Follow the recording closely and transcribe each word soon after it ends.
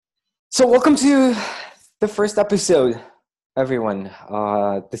So, welcome to the first episode, everyone.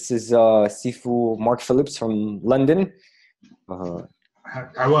 This is Sifu Mark Phillips from London. Uh,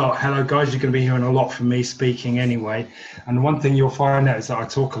 Well, hello guys. You're going to be hearing a lot from me speaking anyway. And one thing you'll find out is that I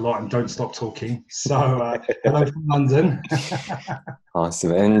talk a lot and don't stop talking. So, hello from London.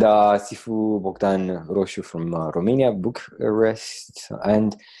 awesome. And Sifu Bogdan Roșu from Romania, Bucharest.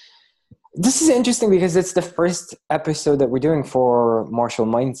 And this is interesting because it's the first episode that we're doing for Martial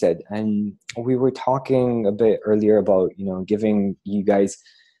Mindset. And we were talking a bit earlier about, giving you guys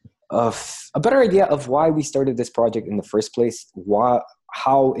a better idea of why we started this project in the first place,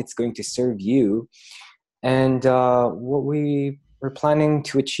 how it's going to serve you, and what we were planning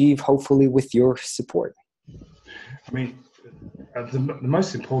to achieve, hopefully with your support. I mean, the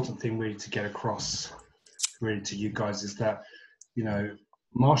most important thing really to get across really to you guys is that,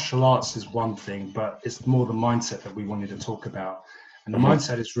 martial arts is one thing, but it's more the mindset that we wanted to talk about. And the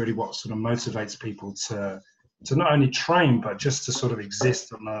mindset is really what sort of motivates people to not only train, but just to sort of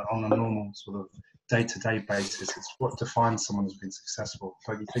exist on a normal sort of day-to-day basis. It's what defines someone who's been successful.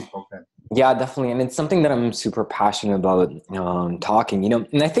 What do you think, Bogdan? Yeah, definitely. And it's something that I'm super passionate about talking,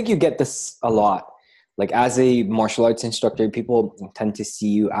 and I think you get this a lot. Like as a martial arts instructor, people tend to see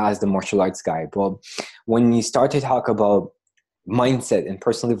you as the martial arts guy. But when you start to talk about mindset and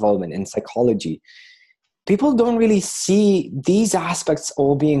personal development and psychology, people don't really see these aspects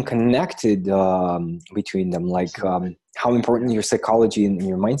all being connected between them, like how important your psychology and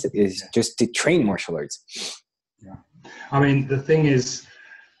your mindset is just to train martial arts. Yeah. I mean, the thing is,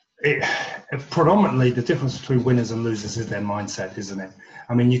 predominantly the difference between winners and losers is their mindset, isn't it?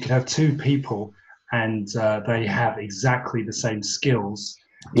 I mean, you could have two people and they have exactly the same skills,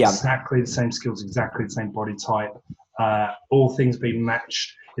 exactly the same body type, all things being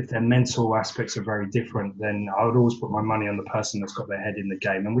matched. If their mental aspects are very different, then I would always put my money on the person that's got their head in the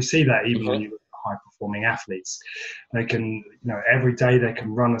game. And we see that even when you look at high-performing athletes. They can, every day they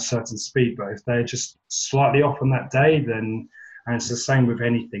can run a certain speed, but if they're just slightly off on that day, then, and it's the same with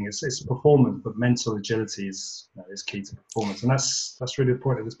anything, it's performance, but mental agility is key to performance. And that's really the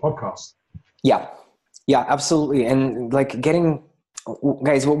point of this podcast. Yeah, absolutely. And like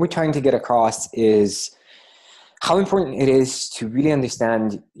guys, what we're trying to get across is how important it is to really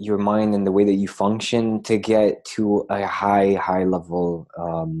understand your mind and the way that you function to get to a high level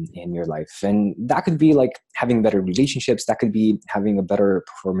in your life. And that could be like having better relationships. That could be having a better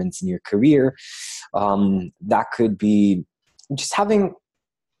performance in your career. That could be just having,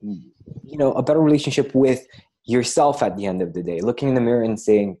 a better relationship with yourself at the end of the day, looking in the mirror and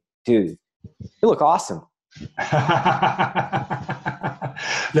saying, dude, you look awesome.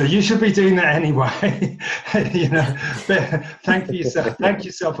 No, you should be doing that anyway. Thank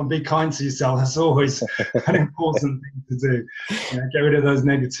yourself and be kind to yourself. That's always an important thing to do. Get rid of those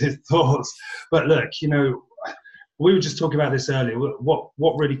negative thoughts. But look, we were just talking about this earlier.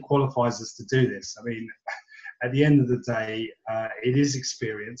 What really qualifies us to do this? I mean, at the end of the day, it is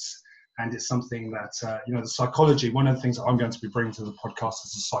experience. And it's something that, the psychology, one of the things that I'm going to be bringing to the podcast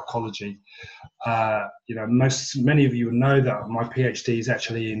is the psychology. Many of you know that my PhD is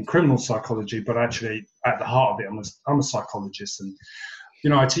actually in criminal psychology, but actually at the heart of it, I'm a psychologist. And,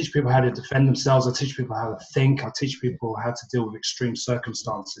 I teach people how to defend themselves. I teach people how to think. I teach people how to deal with extreme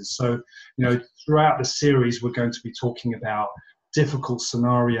circumstances. So, throughout the series, we're going to be talking about difficult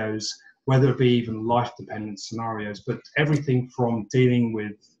scenarios, whether it be even life-dependent scenarios, but everything from dealing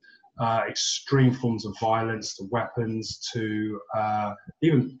with extreme forms of violence to weapons to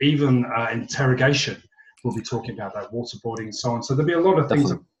even interrogation. We'll be talking about that, waterboarding and so on. So there'll be a lot of things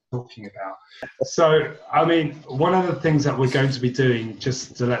that we're talking about. So, I mean, one of the things that we're going to be doing,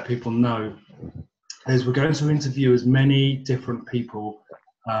 just to let people know, is we're going to interview as many different people,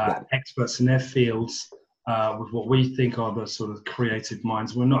 experts in their fields, with what we think are the sort of creative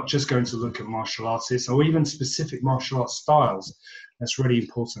minds. We're not just going to look at martial artists or even specific martial arts styles. That's really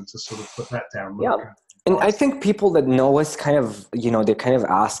important to sort of put that down. And I think people that know us kind of, they're kind of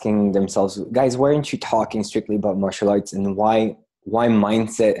asking themselves, guys, why aren't you talking strictly about martial arts, and why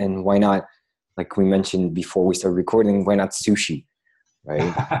mindset, and why not, like we mentioned before we started recording, why not sushi,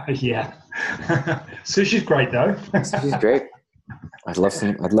 right? Yeah. Sushi's great though. Sushi's great. I'd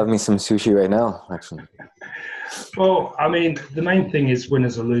love me some sushi right now, actually. Well, I mean, the main thing is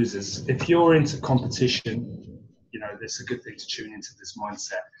winners or losers. If you're into competition, it's a good thing to tune into this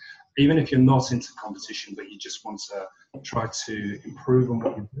mindset. Even if you're not into competition, but you just want to try to improve on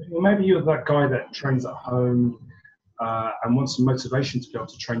what you're doing, or maybe you're that guy that trains at home and wants some motivation to be able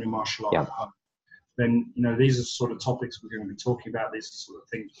to train your martial art at home, then these are sort of topics we're going to be talking about. These are sort of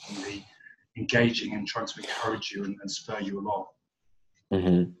things we're going to be engaging and trying to encourage you and spur you along.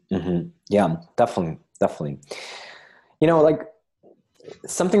 Mm-hmm. Yeah, definitely. Definitely. You know, like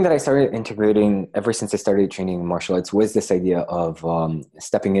something that I started integrating ever since I started training martial arts was this idea of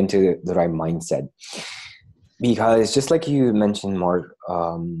stepping into the right mindset. Because just like you mentioned, Mark,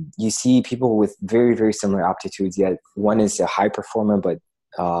 you see people with very, very similar aptitudes, yet one is a high performer, but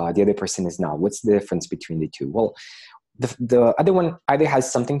the other person is not. What's the difference between the two? Well, the other one either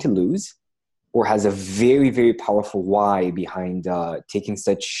has something to lose or has a very, very powerful why behind taking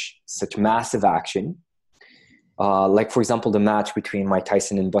such massive action. Like, for example, the match between Mike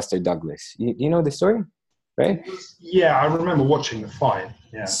Tyson and Buster Douglas. You know the story, right? Yeah, I remember watching the fight.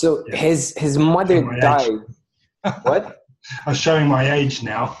 Yeah. So Yeah. his mother died. What? I'm showing my age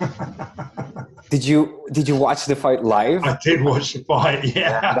now. Did you watch the fight live? I did watch the fight,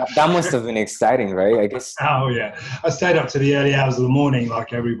 yeah. That must have been exciting, right? I guess. Oh, yeah. I stayed up to the early hours of the morning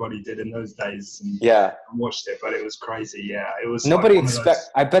like everybody did in those days and watched it, but it was crazy, yeah. It was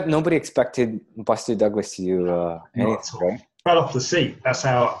I bet nobody expected Buster Douglas to do anything, right? Fell off the seat. That's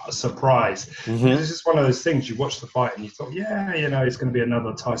how surprised. This is one of those things. You watch the fight and you thought, yeah, you know, it's going to be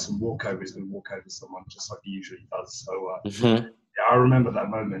another Tyson walkover. He's going to walk over someone just like he usually does. So yeah, I remember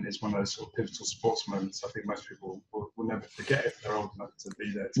that moment. It's one of those sort of pivotal sports moments. I think most people will never forget if they're old enough to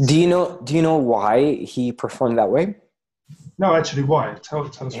be there. Do you know why he performed that way? No, actually, why? Tell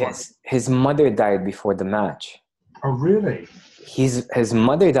us why. His mother died before the match. Oh, really? His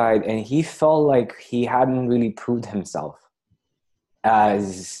mother died, and he felt like he hadn't really proved himself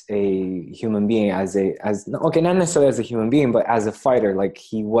as a human being, not necessarily as a human being, but as a fighter. Like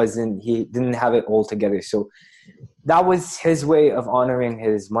he didn't have it all together. So that was his way of honoring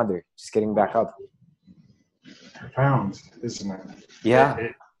his mother, just getting back up. Profound, isn't it? Yeah.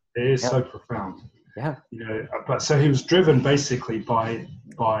 It is so profound. Yeah. You know, but so he was driven basically by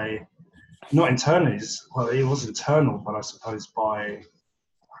not internally, well, it was internal, but I suppose by,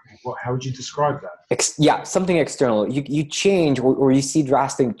 how would you describe that? Something external. You change or you see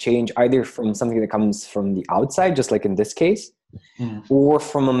drastic change either from something that comes from the outside, just like in this case, or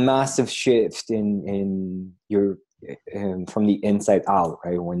from a massive shift in your from the inside out,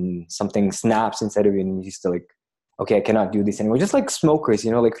 right? When something snaps inside of you and you just like, okay, I cannot do this anymore. Just like smokers,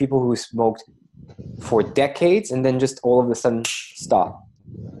 you know, like people who smoked for decades and then just all of a sudden stop.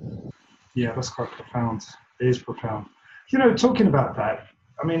 Yeah, that's quite profound. It is profound. You know, talking about that,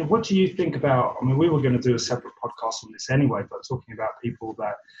 I mean, what do you think about, I mean, we were going to do a separate podcast on this anyway, but talking about people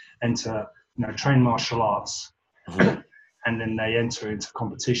that enter, you know, train martial arts and then they enter into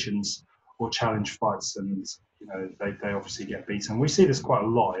competitions or challenge fights and, you know, they obviously get beaten. We see this quite a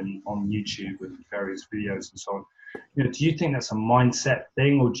lot on YouTube and various videos and so on. You know, do you think that's a mindset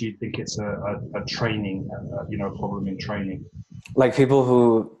thing or do you think it's a training, you know, problem in training? Like people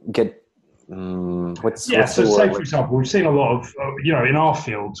who get so say for example, we've seen a lot of, you know, in our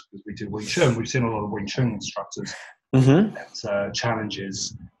field, because we do Wing Chun, we've seen a lot of Wing Chun instructors at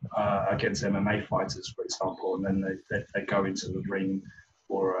challenges against MMA fighters, for example, and then they go into the ring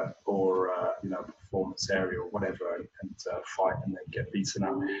or you know, performance area or whatever and fight and then get beaten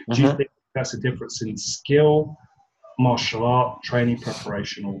up. Do you think that's a difference in skill, martial art, training,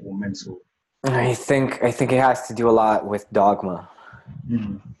 preparation, or mental? I think it has to do a lot with dogma.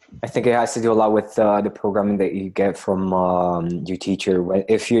 I think it has to do a lot with the programming that you get from your teacher.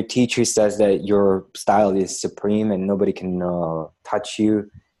 If your teacher says that your style is supreme and nobody can touch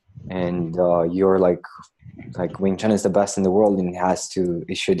you, and you're like Wing Chun is the best in the world and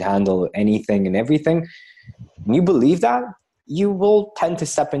it should handle anything and everything, and you believe that, you will tend to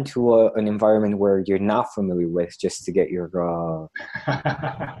step into an environment where you're not familiar with just to get your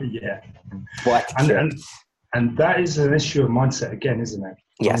And that is an issue of mindset again, isn't it?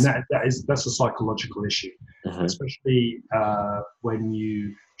 Yes. I mean, that's a psychological issue, especially when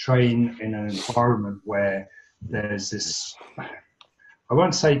you train in an environment where there's this, I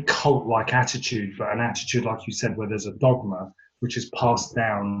won't say cult-like attitude, but an attitude, like you said, where there's a dogma, which is passed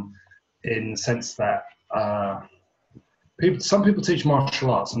down in the sense that some people teach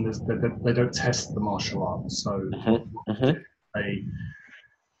martial arts and they don't test the martial arts. So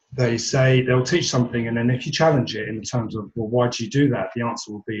they say they'll teach something, and then if you challenge it in terms of, well, why do you do that? The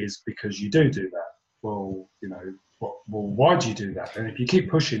answer will be is because you do that. Well, you know, well, why do you do that? And if you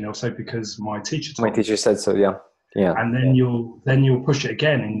keep pushing, they'll say because my teacher said so. Yeah. And then you'll push it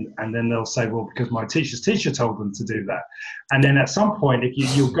again, and then they'll say, well, because my teacher's teacher told them to do that. And then at some point, if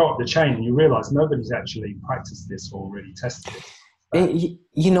you'll go up the chain and you realize nobody's actually practiced this or really tested it.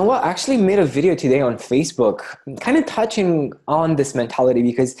 You know what? I actually made a video today on Facebook kind of touching on this mentality,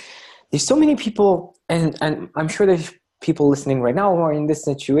 because there's so many people, and I'm sure there's people listening right now who are in this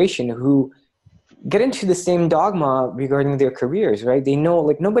situation who get into the same dogma regarding their careers, right? They know,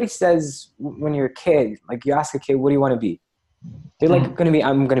 like, nobody says when you're a kid, like, you ask a kid, what do you want to be? They're like, I'm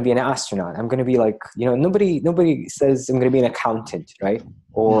going to be an astronaut. I'm going to be like, nobody says I'm going to be an accountant, right?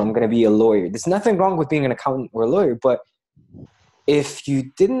 Or I'm going to be a lawyer. There's nothing wrong with being an accountant or a lawyer, but if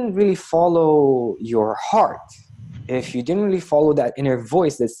you didn't really follow your heart, if you didn't really follow that inner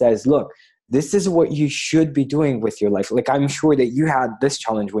voice that says, look, this is what you should be doing with your life. Like, I'm sure that you had this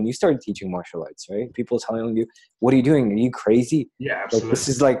challenge when you started teaching martial arts, right? People telling you, what are you doing? Are you crazy? Yeah, absolutely. Like, this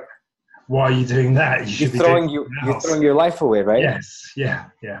is like, why are you doing that? You should be doing you're throwing your life away, right? Yes. Yeah.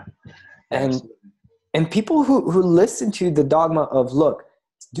 And people who listen to the dogma of, look,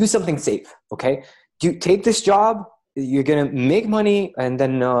 do something safe, okay? Take this job, you're gonna make money, and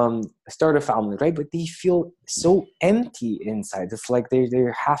then start a family, right? But they feel so empty inside. It's like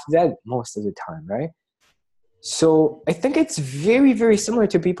they're half dead most of the time, right? So I think it's very, very similar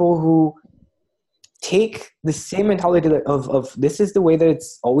to people who take the same mentality of this is the way that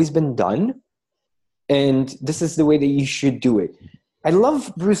it's always been done, and this is the way that you should do it. I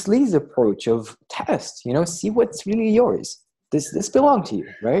love Bruce Lee's approach of test, see what's really yours. This belongs to you,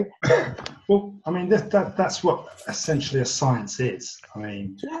 right? Well, I mean, that's what essentially a science is. I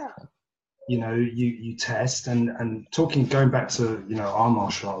mean, you test and going back to, our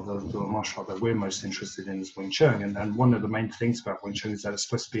martial art, the martial art that we're most interested in is Wing Chun. And one of the main things about Wing Chun is that it's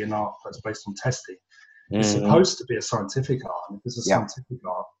supposed to be an art that's based on testing. It's supposed to be a scientific art. And if it's a scientific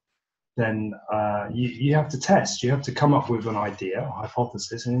art, then you have to test. You have to come up with an idea, a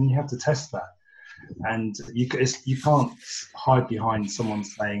hypothesis, and then you have to test that. And you can't hide behind someone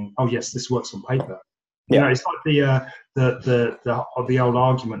saying, "Oh yes, this works on paper." It's like the old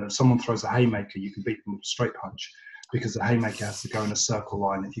argument of someone throws a haymaker, you can beat them with a straight punch because the haymaker has to go in a circle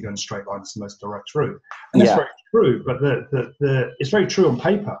line. If you go in a straight line, it's the most direct route. And that's very true, but it's very true on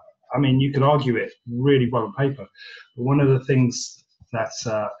paper. I mean, you could argue it really well on paper. But one of the things that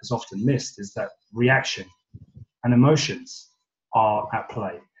is often missed is that reaction and emotions are at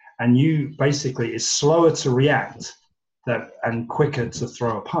play. And you basically, it's slower to react and quicker to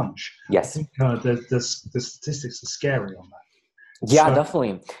throw a punch. Yes. I think the statistics are scary on that. Yeah,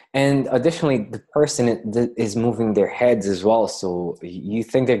 definitely. And additionally, the person is moving their heads as well. So you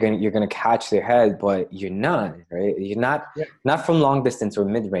think you're gonna catch their head, but you're not, right? You're not from long distance or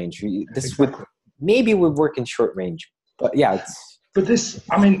mid range. Maybe would work in short range, but yeah. But this,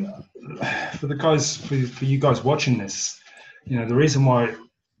 I mean, for you guys watching this, the reason why,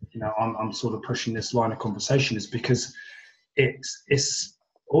 I'm sort of pushing this line of conversation is because it's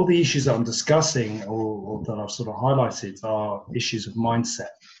all the issues that I'm discussing or that I've sort of highlighted are issues of mindset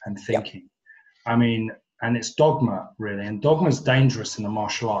and thinking. I mean, and it's dogma really, and dogma is dangerous in the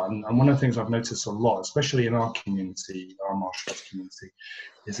martial art. And one of the things I've noticed a lot, especially in our community, our martial arts community,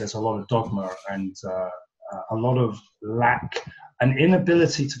 is there's a lot of dogma and a lot of lack, an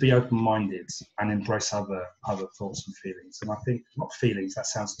inability to be open-minded and embrace other thoughts and feelings. And I think, not feelings, that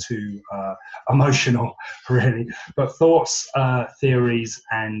sounds too emotional, really, but thoughts, theories,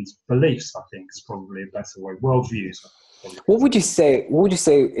 and beliefs, I think, is probably a better way. Worldviews. What would you say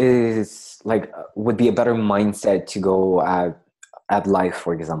is like would be a better mindset to go at life,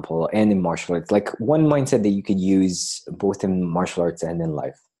 for example, and in martial arts? Like one mindset that you could use both in martial arts and in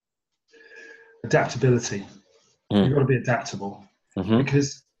life? Adaptability. You've got to be adaptable.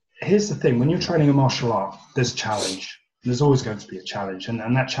 Because here's the thing, when you're training a martial art, there's a challenge. There's always going to be a challenge.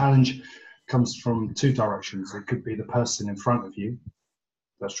 And that challenge comes from two directions. It could be the person in front of you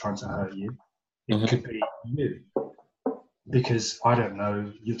that's trying to hurt you. It could be you. Because, I don't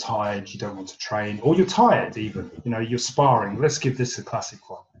know, you're tired, you don't want to train, or you're tired even. You're sparring. Let's give this a classic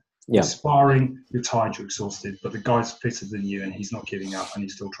one. Yeah. You're sparring, you're tired, you're exhausted, but the guy's fitter than you and he's not giving up and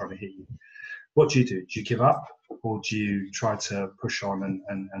he's still trying to hit you. What do? Do you give up, or do you try to push on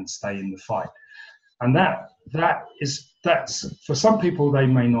and stay in the fight? And that's for some people, they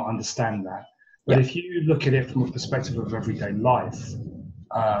may not understand that. But if you look at it from a perspective of everyday life,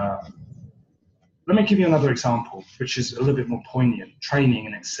 let me give you another example, which is a little bit more poignant. Training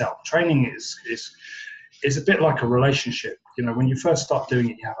in itself. Training is a bit like a relationship. When you first start doing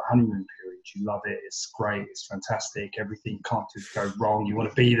it, you have a honeymoon period. You love it. It's great. It's fantastic. Everything can't go wrong. You want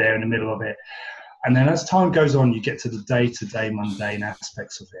to be there in the middle of it. And then as time goes on, you get to the day-to-day mundane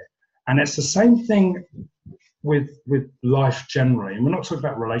aspects of it. And it's the same thing with life generally. And we're not talking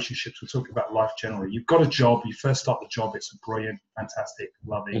about relationships. We're talking about life generally. You've got a job. You first start the job. It's a brilliant, fantastic,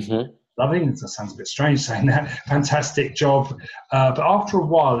 loving. Loving, that sounds a bit strange saying that, fantastic job. But after a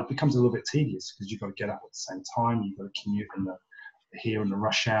while, it becomes a little bit tedious because you've got to get up at the same time. You've got to commute here in the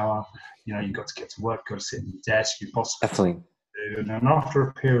rush hour. You've got to get to work, got to sit at your desk. Your boss definitely do. And then after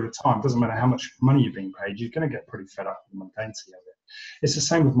a period of time, doesn't matter how much money you're being paid, you're going to get pretty fed up with the mundanity of it. It's the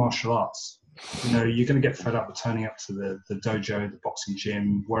same with martial arts. You know, you're going to get fed up with turning up to the dojo, the boxing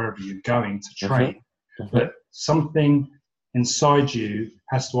gym, wherever you're going to train. But something inside you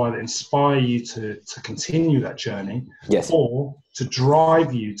has to either inspire you to continue that journey, yes, or to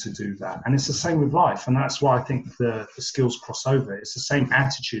drive you to do that. And it's the same with life. And that's why I think the skills cross over. It's the same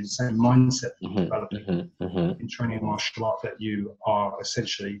attitude, the same mindset developing in training martial art that you are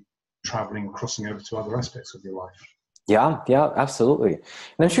essentially traveling and crossing over to other aspects of your life. Yeah, absolutely. And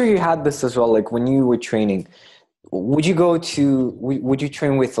I'm sure you had this as well. Like when you were training, would you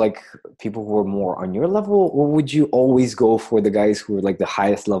train with like people who are more on your level, or would you always go for the guys who are like the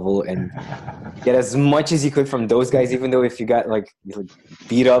highest level and get as much as you could from those guys, even though if you got like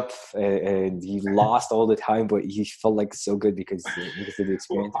beat up and you lost all the time, but you felt like so good because of the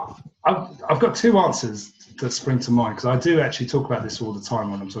experience? I've got two answers that spring to mind, because I do actually talk about this all the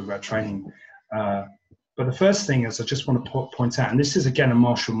time when I'm talking about training. But the first thing is I just want to point out, and this is again a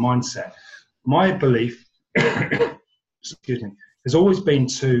martial mindset, my belief excuse me, has always been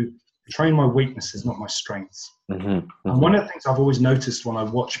to train my weaknesses, not my strengths. And one of the things I've always noticed when I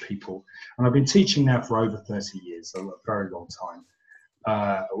watch people, and I've been teaching now for over 30 years, a very long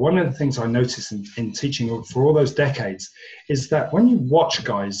time. One of the things I notice in teaching for all those decades is that when you watch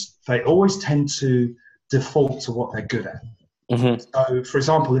guys, they always tend to default to what they're good at. So, for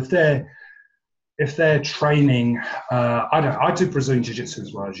example, if they're training, I do Brazilian Jiu-Jitsu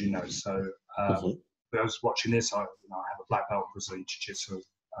as well, as you know. So I was watching this. I have a black belt in Brazilian Jiu-Jitsu.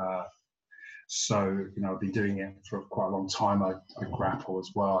 So, I've been doing it for quite a long time. I grapple as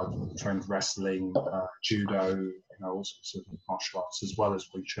well. I've trained wrestling, judo, all sorts of martial arts, as well as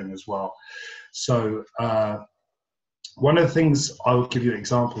Wing Chun as well. So one of the things I would give you an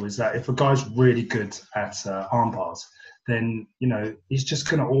example is that if a guy's really good at arm bars, then, he's just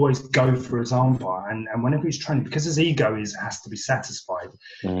going to always go for his armbar. And whenever he's training, because his ego has to be satisfied,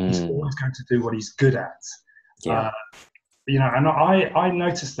 he's always going to do what he's good at. Yeah. And I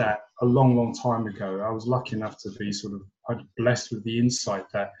noticed that a long, long time ago. I was lucky enough to be blessed with the insight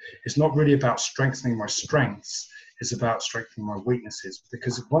that it's not really about strengthening my strengths. It's about strengthening my weaknesses.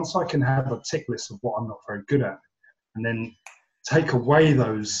 Because once I can have a tick list of what I'm not very good at, and then take away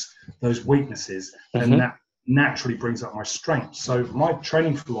those weaknesses, then that naturally brings up my strength. So my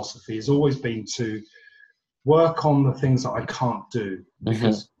training philosophy has always been to work on the things that I can't do,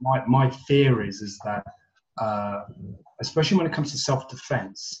 because my fear is that especially when it comes to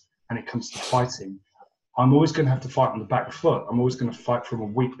self-defense and it comes to fighting, I'm always going to have to fight on the back foot. I'm always going to fight from a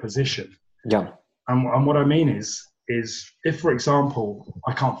weak position. And what I mean is if, for example,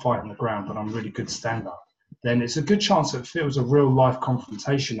 I can't fight on the ground but I'm really good stand-up, then it's a good chance that if it was a real life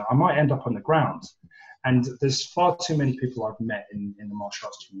confrontation, I might end up on the ground. And there's far too many people I've met in the martial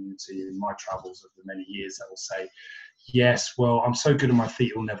arts community in my travels of the many years that will say, yes, well, I'm so good on my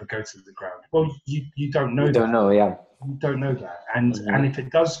feet, it'll never go to the ground. Well, you don't know that. Don't know, yeah. You don't know that. And if it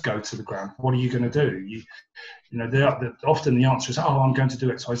does go to the ground, what are you going to do? Often the answer is, I'm going to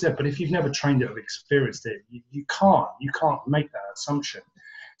do X, Y, Z. But if you've never trained it or experienced it, you can't make that assumption.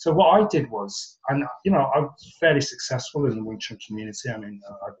 So what I did was, and I'm fairly successful in the Wing Chun community. I mean,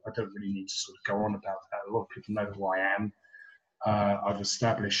 I don't really need to sort of go on about that. A lot of people know who I am. I've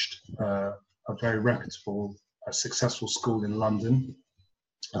established a very reputable, successful school in London.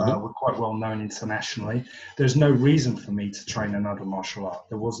 We're quite well known internationally. There's no reason for me to train another martial art.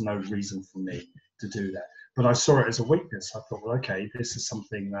 There was no reason for me to do that. But I saw it as a weakness. I thought, well, okay, this is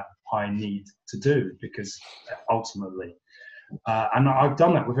something that I need to do, because ultimately, and I've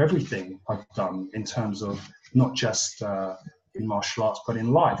done that with everything I've done in terms of not just in martial arts, but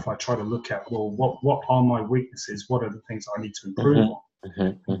in life. I try to look at, well, what are my weaknesses? What are the things I need to improve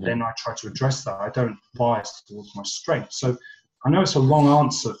on? Then I try to address that. I don't bias towards my strength. So I know it's a long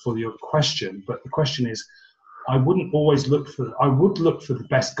answer for your question, but the question is, I would look for the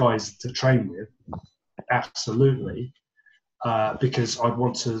best guys to train with, absolutely, because I'd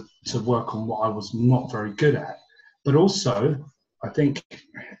want to work on what I was not very good at. But also, I think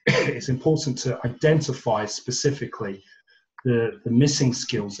it's important to identify specifically the missing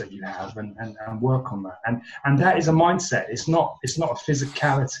skills that you have and work on that. And that is a mindset. It's not a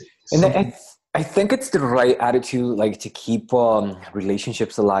physicality. I think it's the right attitude, like to keep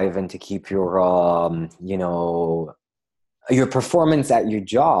relationships alive and to keep your your performance at your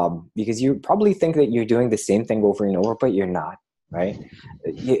job, because you probably think that you're doing the same thing over and over, but you're not. Right?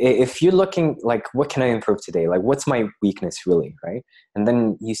 If you're looking like, what can I improve today? Like, what's my weakness really? Right? And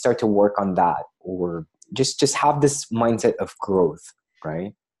then you start to work on that, or just have this mindset of growth.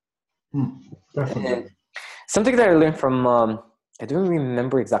 Right? Definitely. And something that I learned from I don't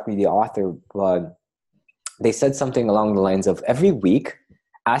remember exactly the author, but they said something along the lines of every week,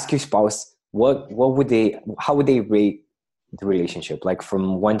 ask your spouse how would they rate the relationship, like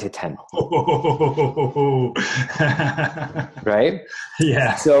from 1 to 10. Right?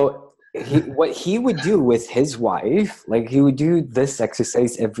 Yeah. So what he would do with his wife, like he would do this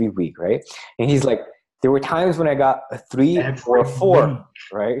exercise every week, right? And he's like, there were times when I got a 3 or a 4,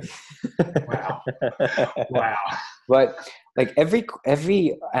 right? Wow. Wow. But like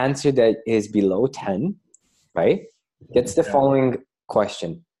every answer that is below 10, right, gets the following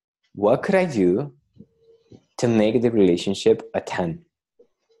question: what could I do to make the relationship a 10?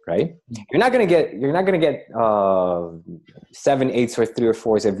 Right? You're not gonna get 7, 8s, or 3 or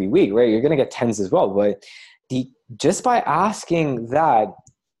 4s every week, right? You're gonna get 10s as well. But just by asking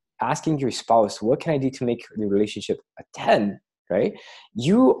your spouse, what can I do to make the relationship a 10? Right?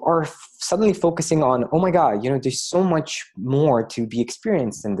 You are suddenly focusing on, oh my God, there's so much more to be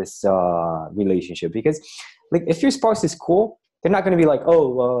experienced in this relationship. Because like if your spouse is cool, they're not going to be like,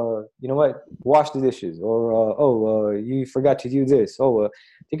 oh, you know what, wash the dishes, or you forgot to do this.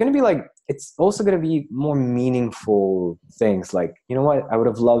 They're going to be like, it's also going to be more meaningful things. Like, you know what, I would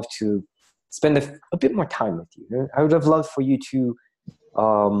have loved to spend a bit more time with you. I would have loved for you to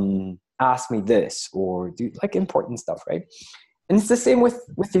ask me this, or do like important stuff, right? And it's the same with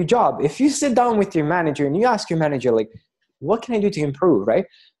your job. If you sit down with your manager and you ask your manager, like, what can I do to improve, right?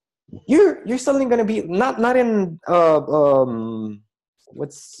 You're suddenly going to be not in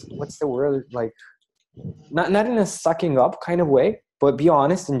what's the word, like not in a sucking up kind of way, but be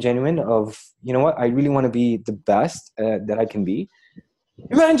honest and genuine of, you know what, I really want to be the best that I can be.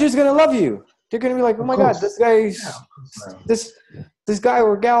 Your manager's going to love you. They're going to be like, oh my God, this guy's this guy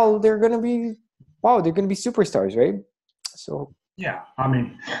or gal, they're going to be superstars, right? So yeah, I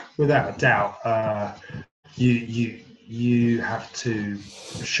mean, without a doubt, you have to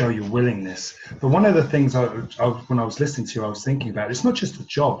show your willingness. But one of the things when I was listening to you, I was thinking about, it's not just a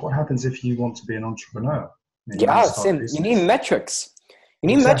job. What happens if you want to be an entrepreneur? Yeah, same. You need metrics.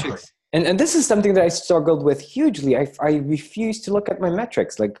 Metrics. And this is something that I struggled with hugely. I refuse to look at my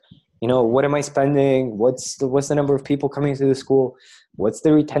metrics. Like, what am I spending? What's the number of people coming to the school? What's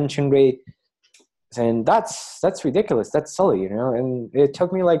the retention rate? And that's ridiculous. That's silly, and it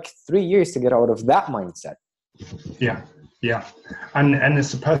took me like 3 years to get out of that mindset. Yeah. And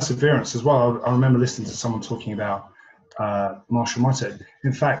it's a perseverance as well. I remember listening to someone talking about martial mindset.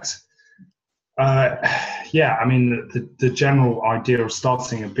 In fact, I mean, the general idea of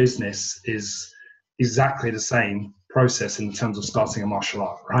starting a business is exactly the same process in terms of starting a martial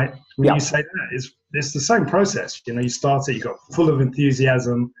art, right? When you say that, it's the same process. You start it, you got full of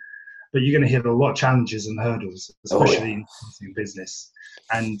enthusiasm, but you're going to hit a lot of challenges and hurdles, especially in business.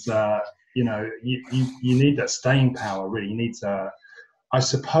 And, you need that staying power, really. You need I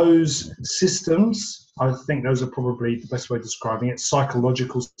suppose, systems. I think those are probably the best way of describing it.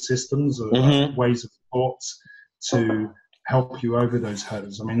 Psychological systems or ways of thought to help you over those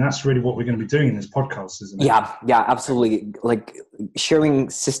hurdles. I mean, that's really what we're going to be doing in this podcast, isn't it? Yeah, absolutely. Like sharing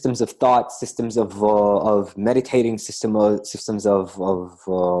systems of thought, systems of meditating, systems of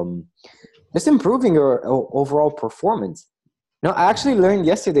just improving your overall performance. No, I actually learned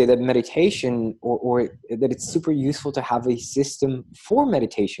yesterday that meditation or that it's super useful to have a system for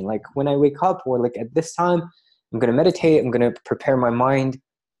meditation. Like when I wake up, or like at this time, I'm going to meditate. I'm going to prepare my mind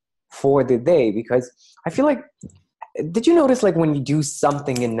for the day, because I feel like, did you notice like when you do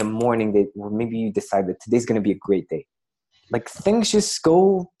something in the morning or maybe you decide that today's going to be a great day, like things just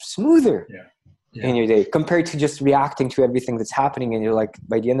go smoother in your day compared to just reacting to everything that's happening. And you're like,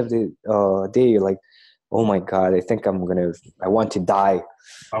 by the end of the day, you're like, oh my God, I think I want to die.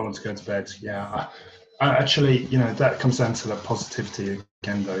 I want to go to bed. Yeah. I actually, that comes down to that positivity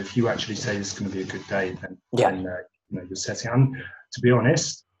again, though. If you actually say this is going to be a good day, then you're setting. And to be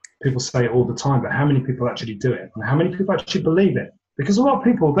honest, people say it all the time, but how many people actually do it? And how many people actually believe it? Because a lot of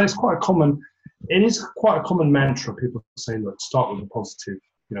people, it is quite a common mantra. People say, look, start with the positive,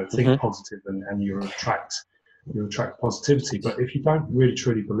 think positive and you'll attract positivity. But if you don't really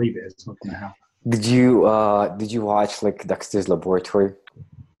truly believe it, it's not going to happen. Did you watch like Dexter's Laboratory?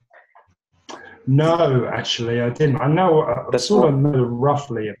 No, actually, I didn't. I know know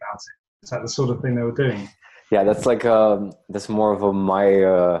roughly about it. Is that the sort of thing they were doing? Yeah, that's like that's more of a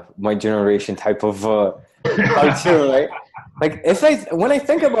my generation type of cartoon, right? Like when I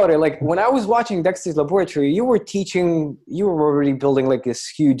think about it, like when I was watching Dexter's Laboratory, you were already building like this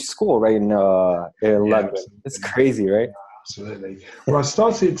huge school, right, in London. It's crazy, right? Absolutely. Well, I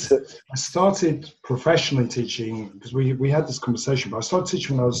started professionally teaching because we had this conversation, but I started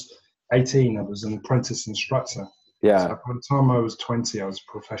teaching when I was 18. I was an apprentice instructor. Yeah. So by the time I was 20, I was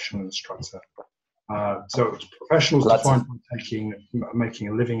a professional instructor. So professionals defined by making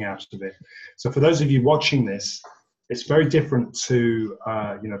a living out of it. So for those of you watching this, it's very different to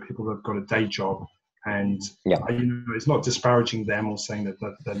people that have got a day job, and it's not disparaging them or saying that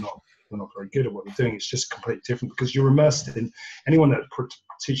they're not very good at what they're doing. It's just completely different because you're immersed in anyone that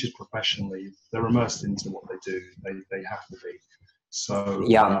teaches professionally. They're immersed into what they do. They have to be. So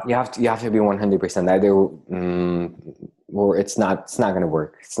you have to be 100%. Either or it's not going to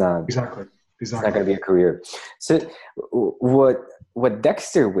work. It's not exactly. It's not going to be a career. So what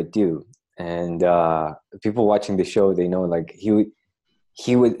Dexter would do, and people watching the show, they know, like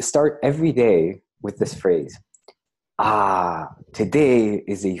he would start every day with this phrase: today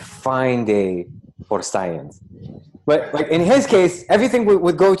is a fine day for science. But like in his case, everything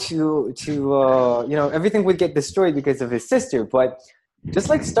would go to everything would get destroyed because of his sister. But just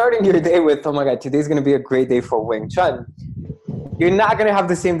like starting your day with, oh my God, today's going to be a great day for Wing Chun, you're not going to have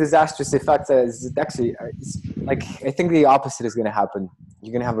the same disastrous effects as actually, like, I think the opposite is going to happen.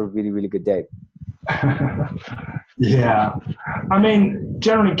 You're going to have a really, really good day. Yeah. I mean,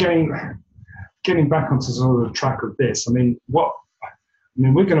 generally getting back onto sort of the track of this, we're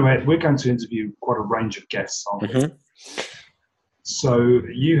going to interview quite a range of guests, aren't we? So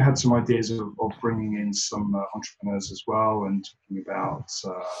you had some ideas of bringing in some entrepreneurs as well, and talking about...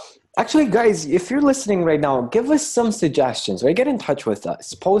 Actually, guys, if you're listening right now, give us some suggestions, right? Get in touch with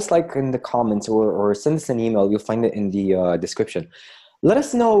us. Post like in the comments or send us an email. You'll find it in the description. Let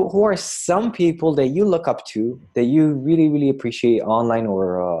us know who are some people that you look up to, that you really, really appreciate online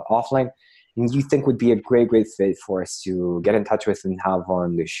or offline, and you think would be a great, great fit for us to get in touch with and have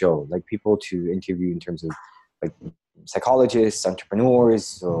on the show. Like people to interview in terms of like psychologists,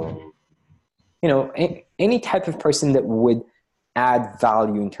 entrepreneurs, or, any type of person that would add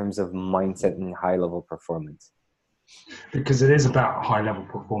value in terms of mindset and high level performance. Because it is about high level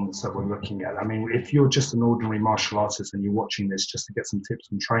performance that we're looking at. I mean, if you're just an ordinary martial artist and you're watching this just to get some tips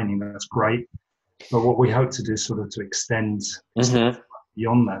and training, that's great. But what we hope to do is sort of to extend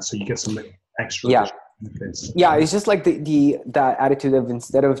beyond that, so you get some extra benefits. Yeah, it's just like that attitude of,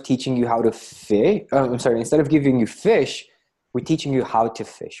 instead of teaching you how to fish, instead of giving you fish, we're teaching you how to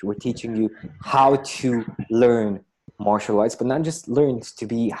fish. We're teaching you how to learn martial arts, but not just learn, to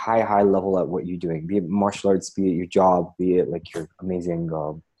be high level at what you're doing, be it martial arts, be it your job, be it like your amazing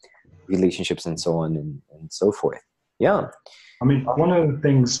relationships and so on and so forth. Yeah. I mean, one of the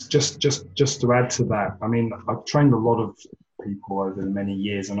things, just to add to that, I mean, I've trained a lot of people over the many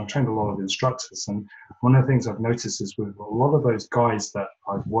years, and I've trained a lot of instructors, and one of the things I've noticed is with a lot of those guys that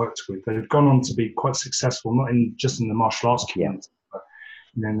I've worked with, they've gone on to be quite successful, not just in the martial arts community, but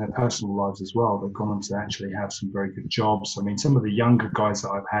in their personal lives as well. They've gone on to actually have some very good jobs. I mean, some of the younger guys that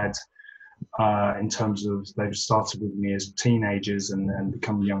I've had, in terms of, they've started with me as teenagers and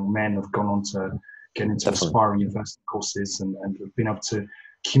become young men, have gone on to get into aspiring university courses and have been able to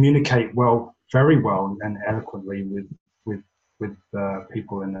communicate very well and eloquently with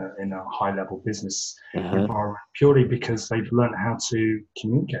people in a high level business environment, purely because they've learned how to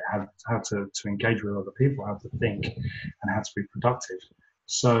communicate, how to engage with other people, how to think, and how to be productive.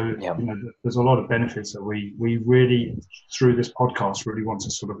 So there's a lot of benefits that we really, through this podcast, really want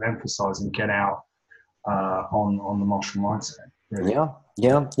to sort of emphasize and get out on the martial mindset. Really.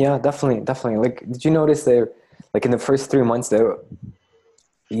 Yeah, definitely. Like, did you notice there, like in the first 3 months there,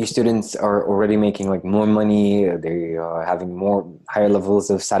 your students are already making like more money, they are having more higher levels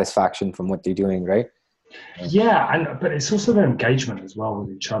of satisfaction from what they're doing, right? Yeah, but it's also their engagement as well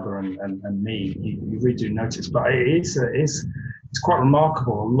with each other and me. You really do notice, but it's quite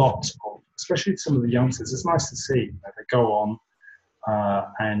remarkable. A lot of, especially some of the youngsters, it's nice to see that they go on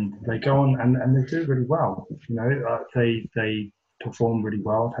and they do really well. They perform really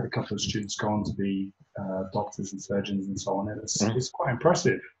well. I've had a couple of students go on to be doctors and surgeons and so on. And it's quite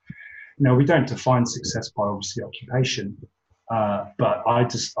impressive. We don't define success by obviously occupation, but I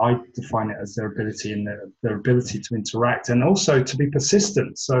define it as their ability and their ability to interact and also to be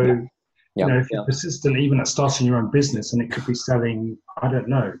persistent. So, if you're persistent even at starting your own business, and it could be selling, I don't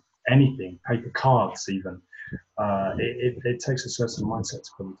know, anything, paper cards even, it takes a certain mindset to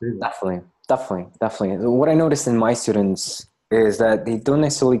probably do that. Definitely. What I noticed in my students is that they don't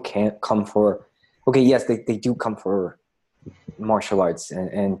necessarily come for, yes, they do come for martial arts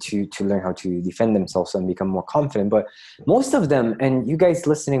and to learn how to defend themselves and become more confident. But most of them, and you guys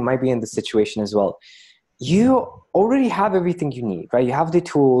listening might be in this situation as well, you already have everything you need, right? You have the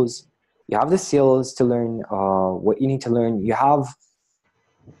tools, you have the skills to learn what you need to learn. You have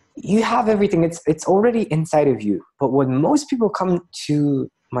everything. It's already inside of you. But when most people come to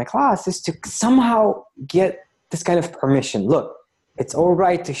my class is to somehow get this kind of permission. Look, it's all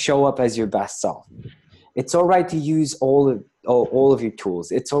right to show up as your best self. It's all right to use all of your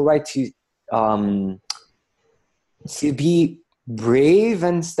tools. It's all right to be brave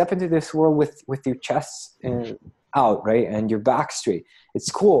and step into this world with your chest out, right? And your back straight.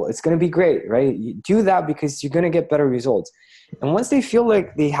 It's cool. It's going to be great, right? You do that because you're going to get better results. And once they feel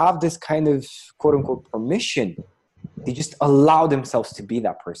like they have this kind of quote unquote permission, they just allow themselves to be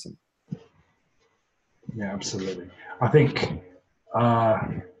that person. Yeah, absolutely. I think,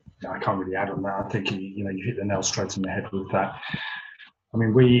 I can't really add on that. I think, you hit the nail straight on the head with that. I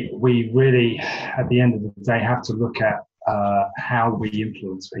mean, we really, at the end of the day, have to look at how we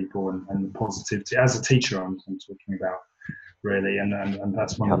influence people and the positivity. As a teacher, I'm talking about, really, and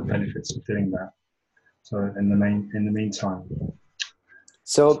that's one of the benefits of doing that. So in the meantime.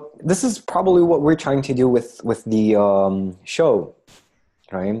 So this is probably what we're trying to do with the show,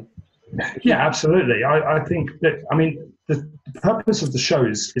 right? Yeah, absolutely. I think that, I mean, the purpose of the show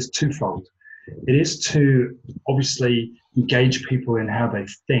is twofold. It is to obviously engage people in how they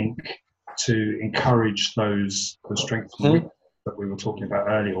think, to encourage those strengths and weaknesses that we were talking about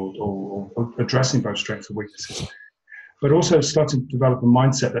earlier, or addressing both strengths and weaknesses, but also start to develop a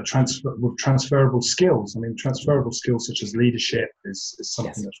mindset that with transferable skills. I mean, transferable skills such as leadership is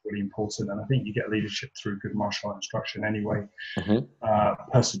something that's really important. And I think you get leadership through good martial art instruction anyway.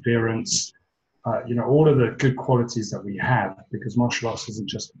 Perseverance, all of the good qualities that we have, because martial arts isn't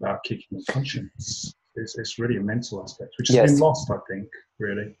just about kicking and punching. It's really a mental aspect, which has been lost, I think,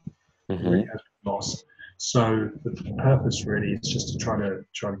 really. It really has been lost. So the purpose really is just to try to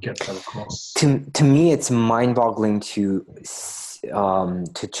get that across. To me, it's mind-boggling to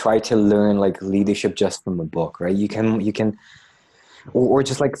try to learn like leadership just from a book, right? You can, or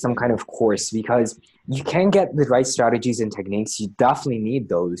just like some kind of course, because you can get the right strategies and techniques. You definitely need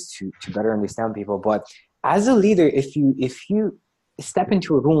those to better understand people. But as a leader, if you step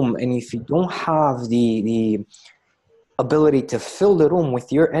into a room and if you don't have the ability to fill the room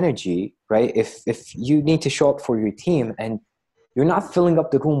with your energy, right? If you need to show up for your team and you're not filling up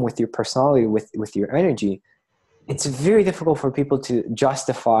the room with your personality, with your energy, it's very difficult for people to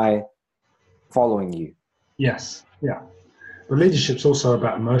justify following you. Yes, yeah. But leadership's also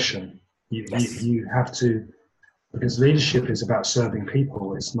about immersion. You have to, because leadership is about serving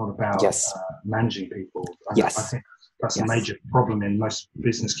people. It's not about managing people. I think that's a major problem in most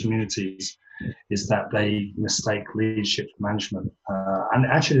business communities, is that they mistake leadership for management. And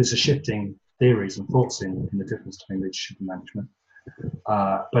actually there's a shifting theories and thoughts in the difference between leadership and management.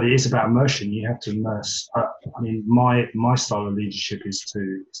 But it is about immersion. You have to immerse. I mean, my style of leadership is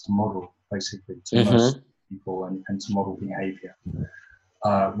to model, basically, to immerse people and to model behavior,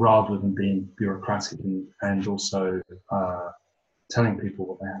 rather than being bureaucratic and also telling people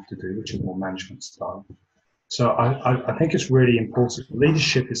what they have to do, which is more management style. So I think it's really important.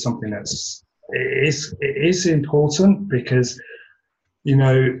 Leadership is something it is important, because in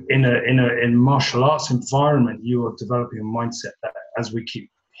a martial arts environment, you are developing a mindset that, as we keep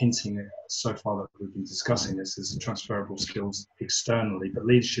hinting at so far that we've been discussing this, is transferable skills externally, but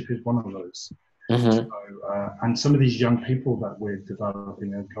leadership is one of those. So, and some of these young people that we're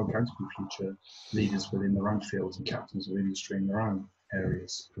developing are going to be future leaders within their own fields and captains of industry in their own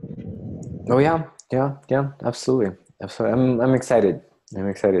areas. Oh yeah, absolutely. I'm excited.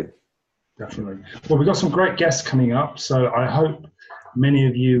 Definitely. Well, we've got some great guests coming up, so I hope many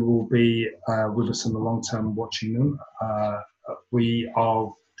of you will be with us in the long term watching them. We are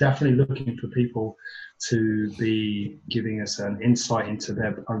definitely looking for people to be giving us an insight into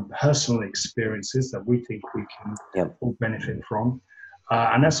their own personal experiences that we think we can all benefit from.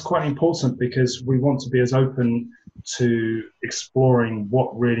 And that's quite important, because we want to be as open to exploring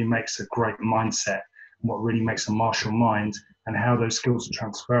what really makes a great mindset, what really makes a martial mind, and how those skills are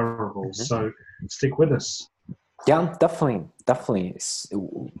transferable. So stick with us. Yeah, definitely.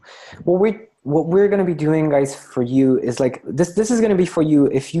 What we're going to be doing, guys, for you is like this is going to be for you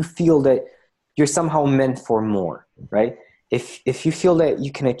if you feel that you're somehow meant for more, right? If you feel that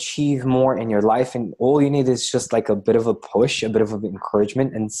you can achieve more in your life, and all you need is just like a bit of a push, a bit of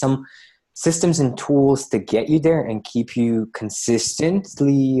encouragement, and some systems and tools to get you there and keep you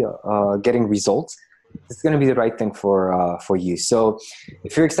consistently getting results, it's going to be the right thing for you. So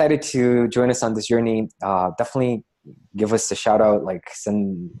if you're excited to join us on this journey, definitely give us a shout out, like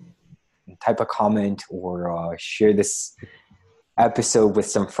type a comment or share this episode with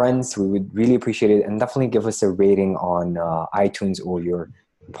some friends. We would really appreciate it. And definitely give us a rating on iTunes or your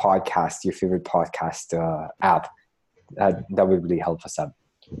favorite podcast app. That would really help us out.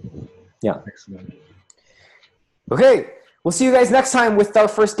 Yeah. Excellent. Okay. We'll see you guys next time with our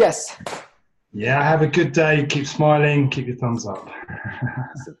first guest. Yeah, have a good day. Keep smiling. Keep your thumbs up.